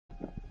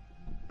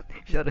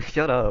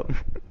Shut up.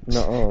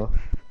 No.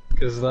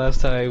 Cause last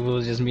time it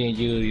was just me and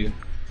you.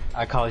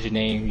 I called your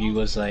name. You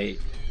was like,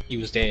 he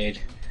was dead.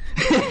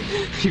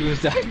 He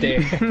was not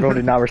there. Bro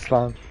did not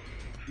respond.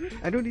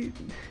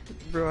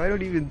 Bro, I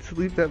don't even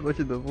sleep that much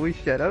in the voice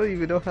chat. I don't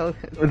even know how.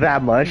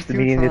 That much? The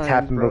meaning it's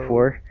happened bro.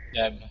 before?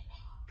 Yeah.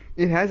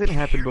 It hasn't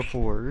happened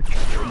before.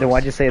 Then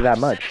why'd you say that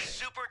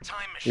much?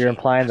 You're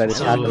implying that it's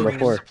happened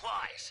before.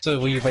 So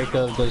when you wake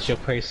up, does your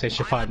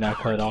PlayStation 5 not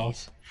cut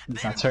off?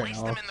 It's not turned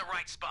off.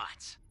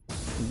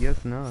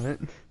 Guess not.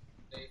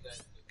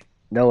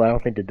 No, I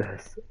don't think it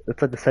does.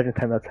 It's like the second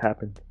time that's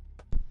happened.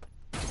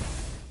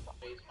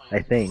 I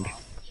think.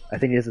 I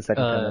think it is the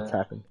second time that's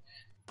happened.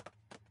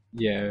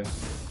 Yeah.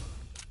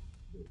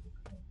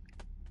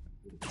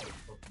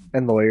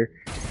 And lawyer.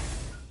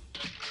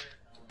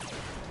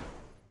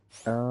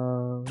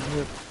 Wonder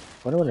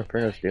what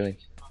Inferno's doing.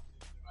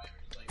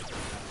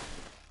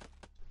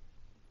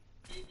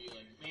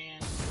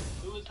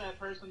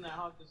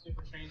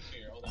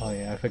 Oh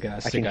yeah, I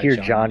forgot. I can hear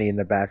Johnny in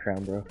the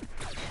background, bro.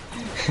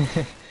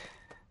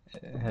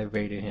 I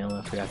rated him.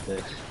 I forgot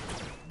to.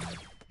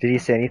 Did he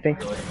say anything?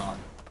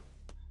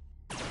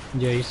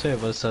 Yeah, he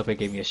said what's up and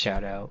gave me a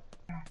shout out.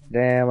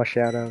 Damn, a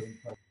shout out.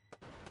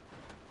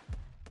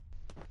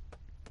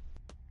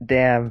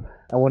 Damn,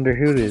 I wonder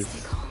who it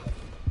is.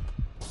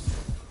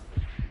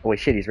 Oh wait,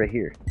 shit, he's right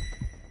here.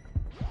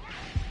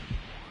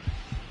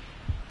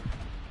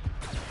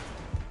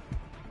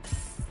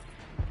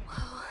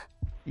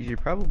 You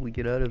should probably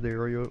get out of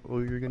there, or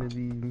you're gonna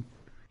be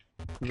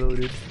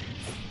voted.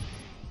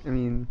 I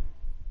mean,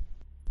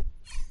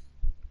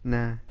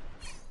 nah.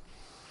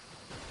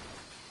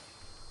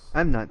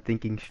 I'm not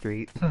thinking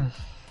straight.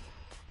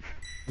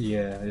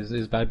 Yeah, it's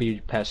about to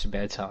be past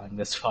bedtime.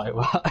 That's probably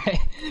why.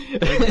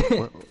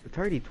 It's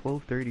already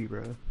 12:30,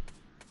 bro.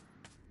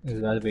 It's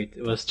about to be.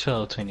 It was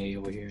 12:28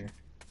 over here.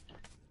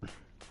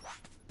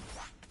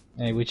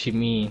 Hey, what you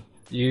mean?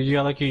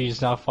 You're lucky you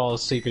just not fall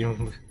asleep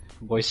in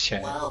voice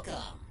chat. Welcome.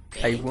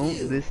 I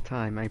won't this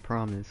time, I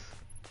promise.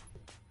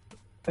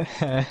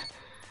 I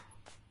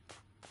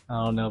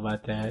don't know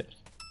about that.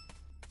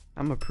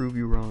 I'm gonna prove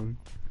you wrong.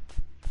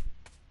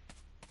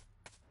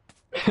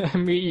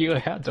 Me, you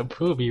have to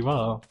prove me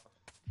wrong.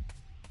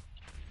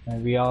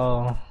 And we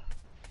all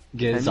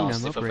get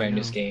exhausted for playing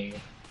this game.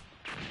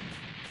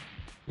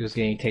 This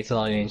game takes a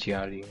lot of energy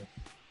out of you.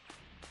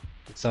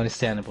 It's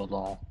understandable,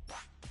 though.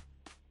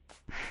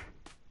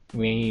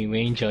 We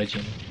ain't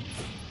judging.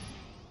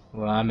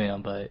 Well, I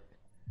am, but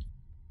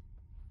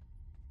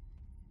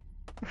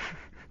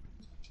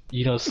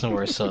you don't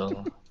snore,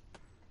 so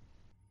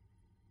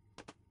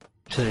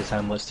there's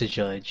not much to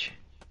judge.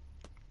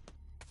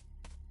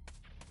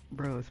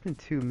 Bro, it's been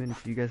 2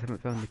 minutes. You guys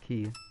haven't found the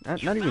key.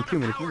 Not even 2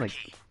 minutes. It's been like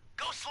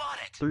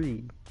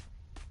 3.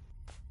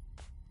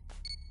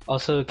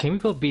 Also, can we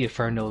go beat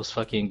Inferno's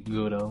fucking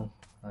Gudo?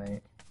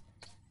 Like,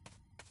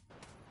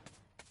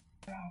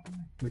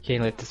 we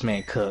can't let this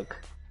man cook.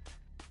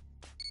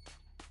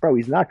 Bro,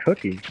 he's not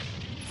cooking.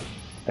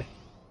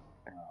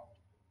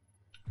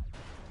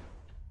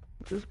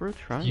 What's this bro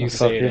trying? You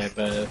say that,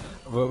 but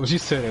what you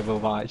say that, but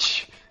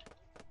watch.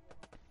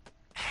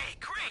 Hey,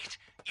 great!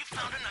 You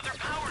found another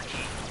power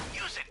key.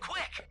 Use it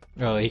quick.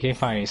 Oh, he can't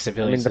find any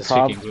civilians. I mean,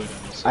 the problem.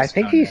 So I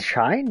think he's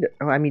trying to.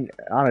 I mean,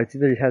 I don't know. It's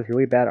either he has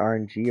really bad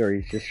RNG or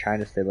he's just trying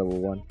to stay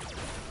level 1.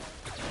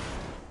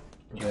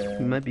 Yeah.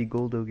 He might be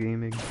Goldo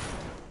gaming.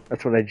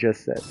 That's what I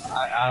just said.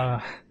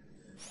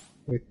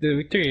 With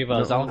the 3 of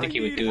us, I don't think he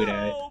would do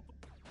that.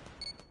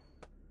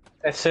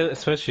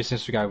 Especially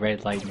since we got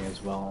Red Lightning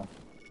as well.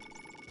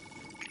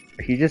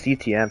 He just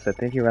ETMs. I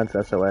think he runs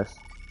SOS.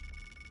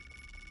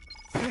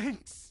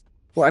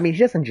 Well, I mean, he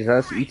doesn't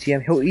just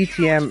ETM. He'll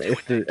ETM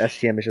if the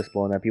STM is just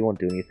blowing up. He won't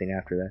do anything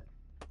after that.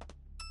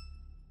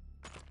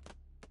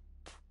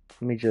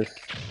 Let me just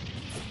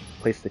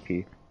place the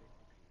key.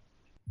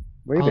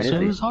 Where even is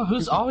he?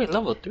 Who's always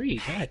level 3?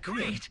 God,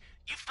 Great!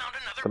 You found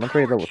another Someone's power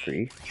already level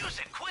key. 3. Use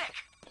it quick.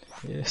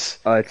 yes.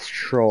 It's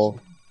Troll.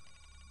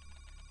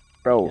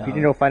 Bro, he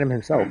didn't go find him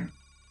himself.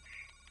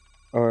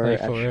 Or Like,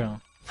 for actually,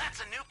 real.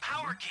 That's a new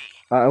power key.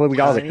 we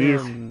got all the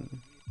keys.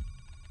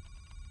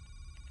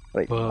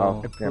 Wait, Well,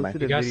 oh, never mind.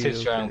 We got video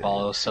 6 Dragon today.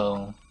 Balls,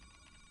 so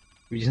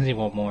we just need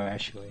one more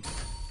actually.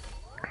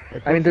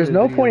 I mean, there's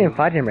no point in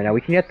fighting him right now.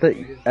 We can get the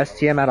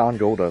STM out on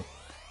Goldo.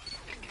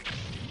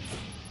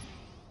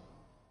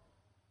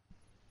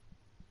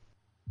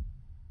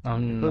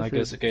 I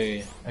guess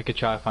okay. I could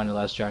try to find the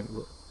last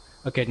Dragon.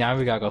 Okay, now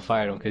we gotta go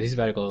fight him because he's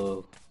about to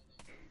go.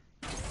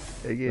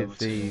 I can't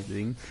say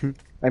anything.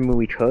 I mean,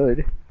 we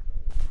could.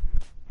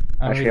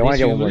 Actually, I I want to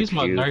get one more use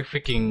my cube.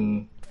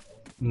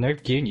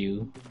 nerf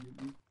Ginyu.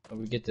 But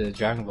we get the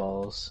Dragon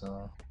Balls.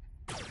 So.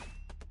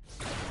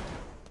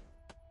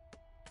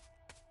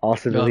 All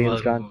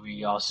civilians gone?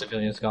 All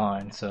civilians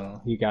gone,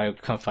 so you gotta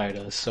come fight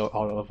us, so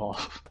auto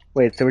evolve.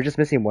 Wait, so we're just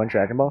missing one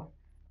Dragon Ball?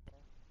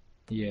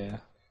 Yeah.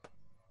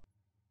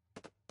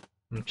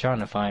 I'm trying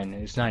to find it.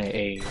 It's not an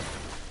A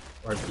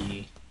or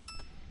B.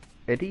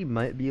 Eddie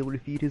might be able to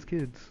feed his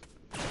kids.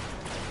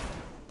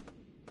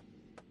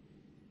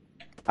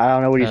 I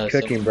don't know what he's so-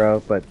 cooking, bro,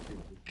 but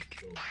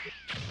You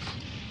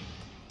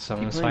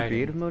Someone's playing fighting.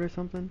 creative mode or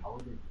something?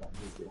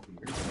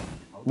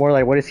 more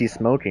like what is he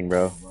smoking,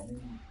 bro?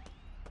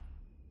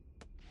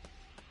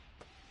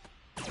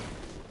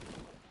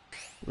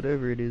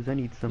 Whatever it is, I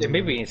need some. Yeah,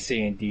 maybe in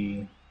C and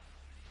D.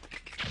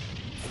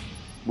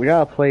 We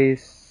gotta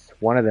place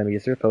one of them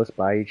because they're close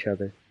by each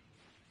other.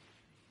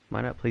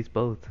 Why not place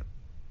both?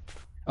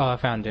 Oh, I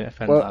found it. I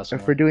found the Well, last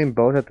if one. we're doing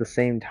both at the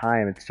same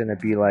time, it's gonna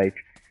be like,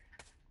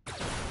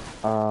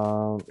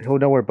 he'll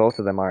know where both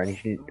of them are, and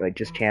he can like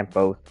just camp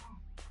both.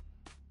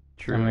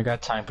 True. I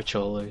got time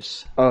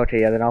patrollers. Oh,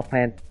 okay, yeah, then I'll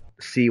plant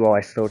C while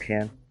I still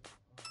can.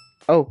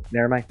 Oh,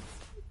 never mind.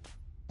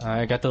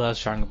 I got the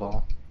last Dragon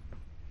Ball.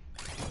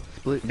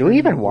 Split. Do we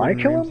even Gordon want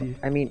to kill Ramsay. him?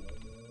 I mean,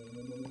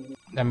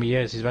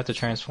 Yes, he's about to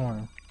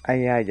transform.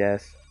 yeah, I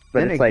guess. But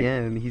Then it's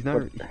again, he's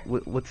not.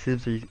 what- What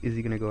civs is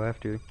he gonna go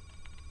after? like,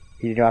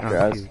 he'd go after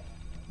Oh, us. you.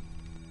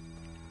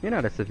 You're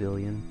not a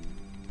civilian.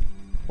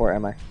 Or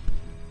am I?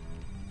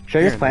 Should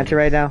I You're just plant it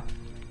right now?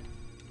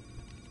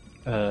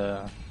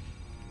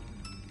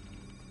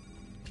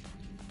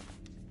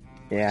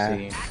 Yeah.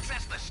 See.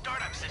 Access the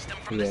startup system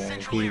from the Yeah,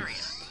 central area.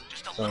 he's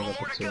Just a starting little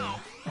up more at to 2. go.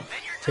 Then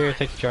you're Here,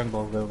 take the Dragon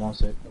Ball if it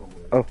wants it.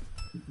 Oh,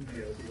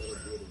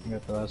 You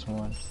got the last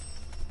one.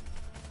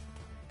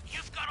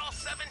 You've got all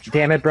 7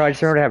 damn it, bro! I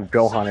just remembered to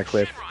have Gohan Summon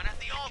equipped. Shenron at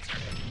the altar.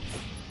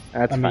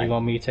 That's I mean, fine. you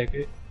want me to take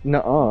it?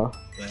 Nuh-uh.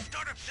 The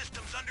startup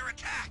system's under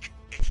attack.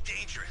 It's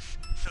dangerous,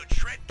 so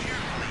tread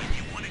carefully if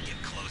you want to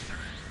get closer.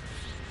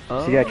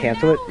 Oh. So you gotta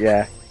cancel it?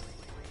 Yeah.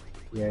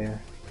 Yeah.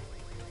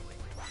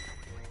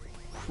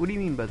 What do you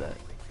mean by that?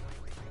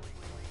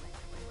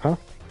 Huh?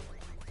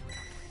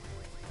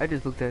 I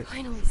just looked at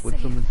Finally what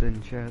safe. someone said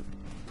in chat.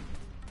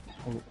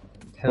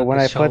 But when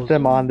I put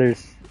them on,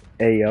 there's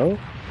AO.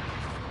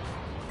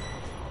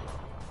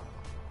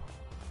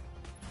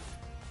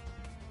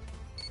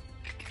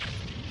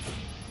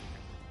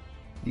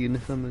 You know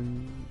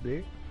someone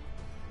there?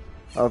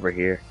 Over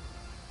here.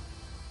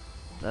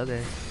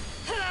 Okay.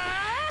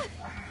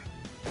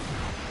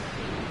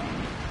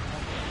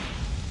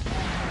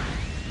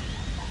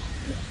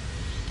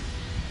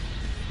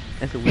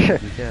 That's a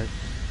weird chat.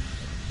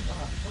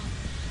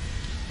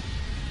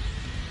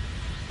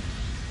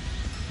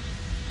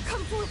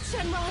 Come forth,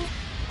 Shenron!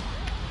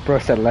 Bro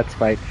said, let's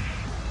fight.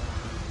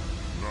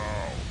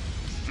 Now,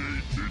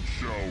 state it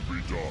shall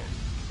be done.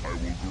 I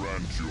will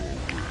grant your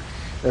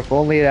wish. If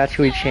only it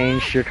actually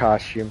changed your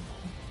costume.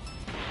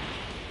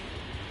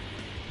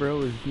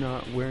 Bro is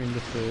not wearing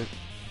the fit.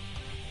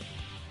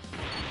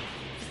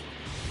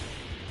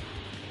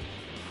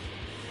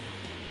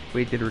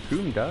 Wait, did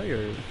Raccoon die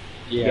or?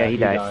 Yeah, he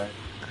died.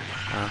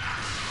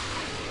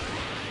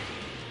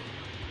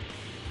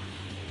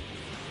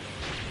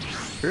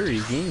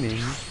 Furry gaming.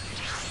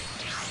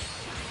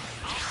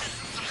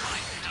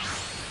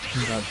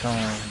 Got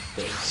time.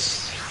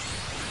 This.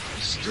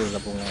 Still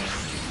level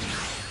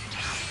 1.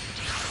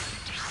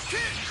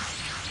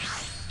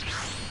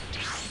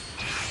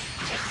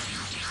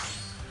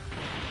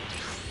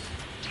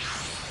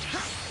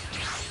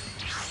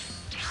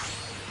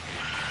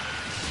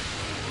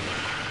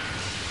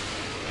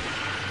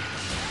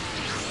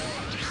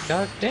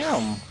 God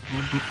damn!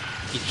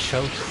 He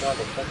choked about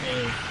the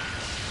fucking.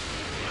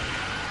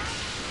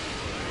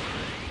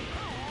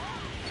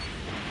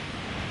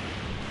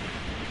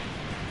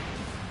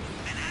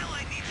 An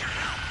ally needs your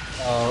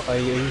help. Oh,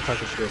 you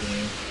talking shit to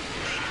me.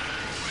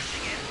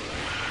 Rushing in.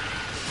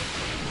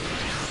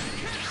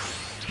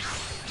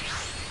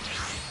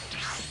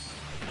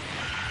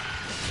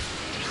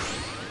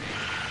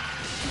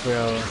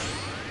 Bro.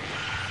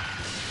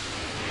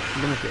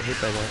 I'm gonna get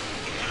hit by that.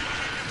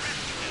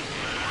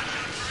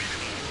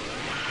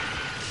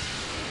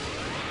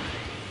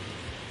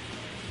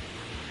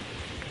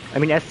 I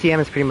mean, STM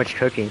is pretty much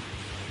cooking.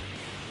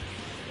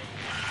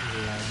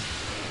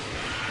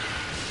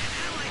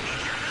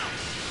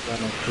 Got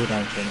no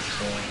cooldown thing,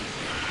 so.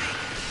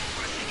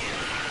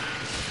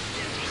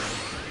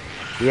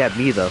 Yeah,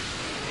 me though.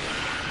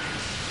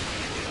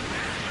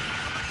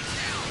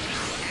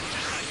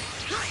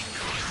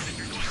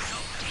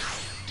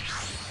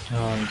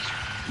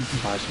 You can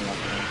buy some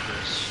weapon like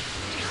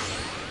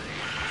this.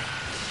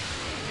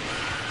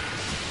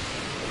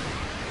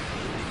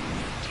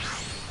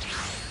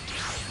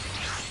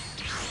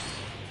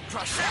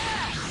 Crush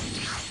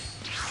it.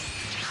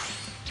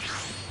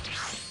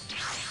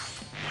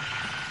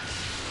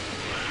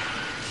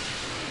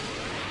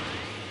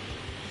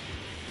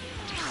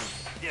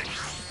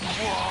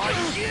 Why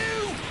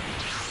you?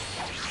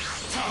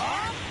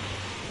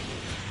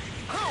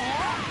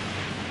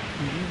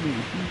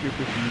 Use your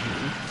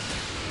procedure.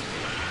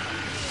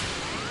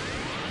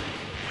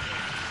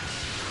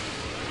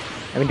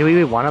 I mean, do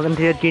we want them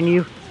to get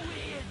Ginyu?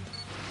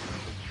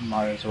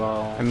 Might as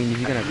well. I mean, if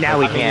you're gonna. Now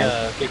we I mean,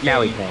 can. good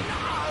Now we game. can.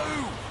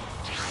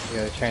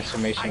 Yeah,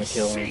 transformation to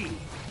kill him.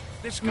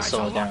 This You guy's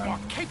slow a it lot down. more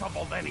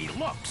capable than he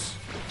looks.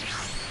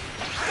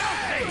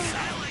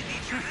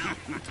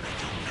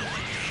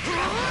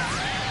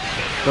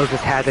 Bro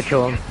just had to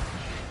kill him.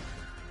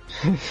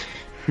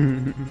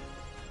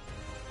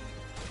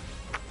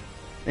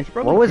 And she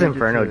probably What was changed it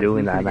Inferno to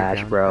doing who's that gonna get match,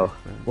 down bro?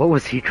 first, man. What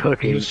was he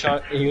cooking?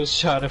 He was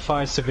trying to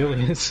find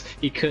civilians.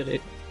 He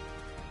couldn't.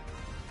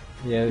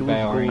 Yeah, It was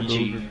bad gold over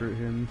RNG. for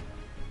him.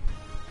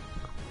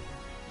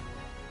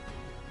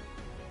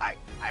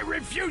 I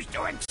refuse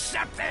to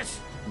accept this!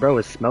 Bro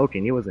was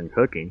smoking, he wasn't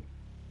cooking.